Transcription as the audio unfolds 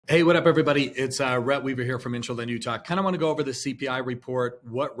Hey, what up, everybody? It's Rhett Weaver here from Intraland Utah. Kind of want to go over the CPI report,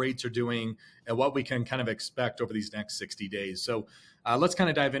 what rates are doing, and what we can kind of expect over these next 60 days. So let's kind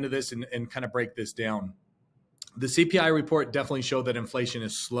of dive into this and kind of break this down. The CPI report definitely showed that inflation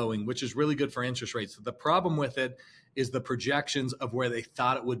is slowing, which is really good for interest rates. The problem with it is the projections of where they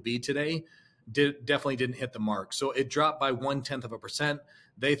thought it would be today definitely didn't hit the mark. So it dropped by 0.1%.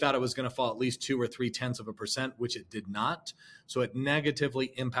 They thought it was going to fall at least 2 or 0.3%, which it did not. So it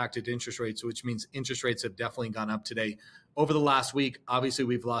negatively impacted interest rates, which means interest rates have definitely gone up today. Over the last week, obviously,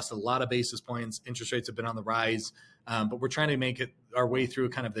 we've lost a lot of basis points. Interest rates have been on the rise, but we're trying to make it our way through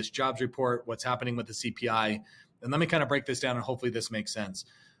kind of this jobs report, what's happening with the CPI. And let me kind of break this down, and hopefully this makes sense.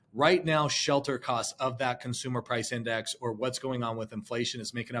 Right now, shelter costs of that consumer price index, or what's going on with inflation,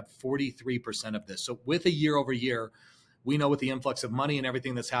 is making up 43% of this. So with a year over year, we know with the influx of money and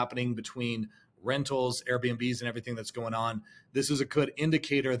everything that's happening between rentals, Airbnbs, and everything that's going on, this is a good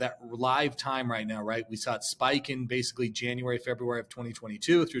indicator that live time right now, right? We saw it spike in basically January, February of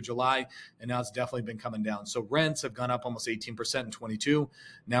 2022 through July, and now it's definitely been coming down. So rents have gone up almost 18% in 22.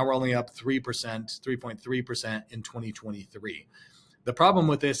 Now we're only up 3%, 3.3% in 2023. The problem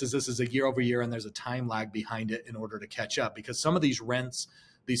with this is a year over year, and there's a time lag behind it in order to catch up, because some of these rents,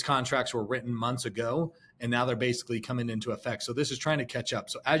 these contracts were written months ago, and now they're basically coming into effect. So this is trying to catch up.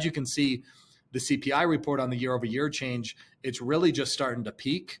 So as you can see, the CPI report on the year over year change, it's really just starting to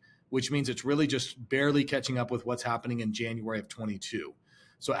peak, which means it's really just barely catching up with what's happening in January of 22.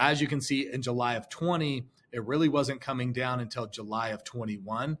 So as you can see in July of 20, it really wasn't coming down until July of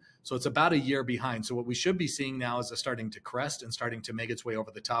 21. So it's about a year behind. So what we should be seeing now is it starting to crest and starting to make its way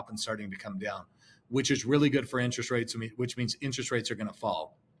over the top and starting to come down, which is really good for interest rates, which means interest rates are going to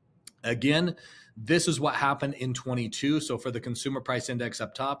fall. Again, this is what happened in 22. So for the consumer price index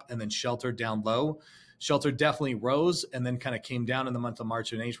up top and then shelter down low, shelter definitely rose and then kind of came down in the month of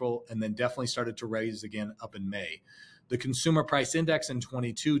March and April, and then definitely started to raise again up in May. The consumer price index in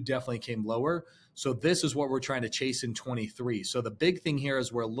 22 definitely came lower. So this is what we're trying to chase in 23. So the big thing here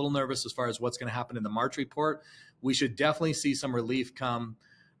is we're a little nervous as far as what's going to happen in the March report. We should definitely see some relief come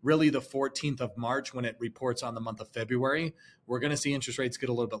really the 14th of March when it reports on the month of February. We're going to see interest rates get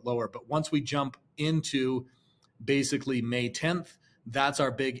a little bit lower. But once we jump into basically May 10th, that's our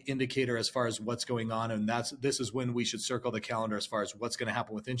big indicator as far as what's going on. And this is when we should circle the calendar as far as what's going to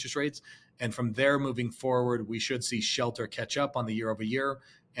happen with interest rates. And from there moving forward, we should see shelter catch up on the year over year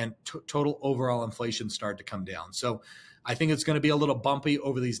and total overall inflation start to come down. So I think it's going to be a little bumpy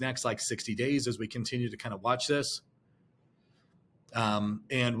over these next 60 days as we continue to kind of watch this.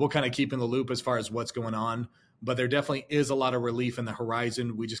 And we'll kind of keep in the loop as far as what's going on. But there definitely is a lot of relief in the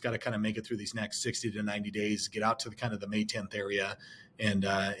horizon. We just got to kind of make it through these next 60 to 90 days, get out to the kind of the May 10th area and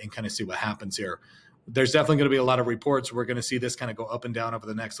kind of see what happens here. There's definitely going to be a lot of reports. We're going to see this kind of go up and down over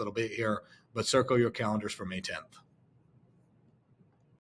the next little bit here, but circle your calendars for May 10th.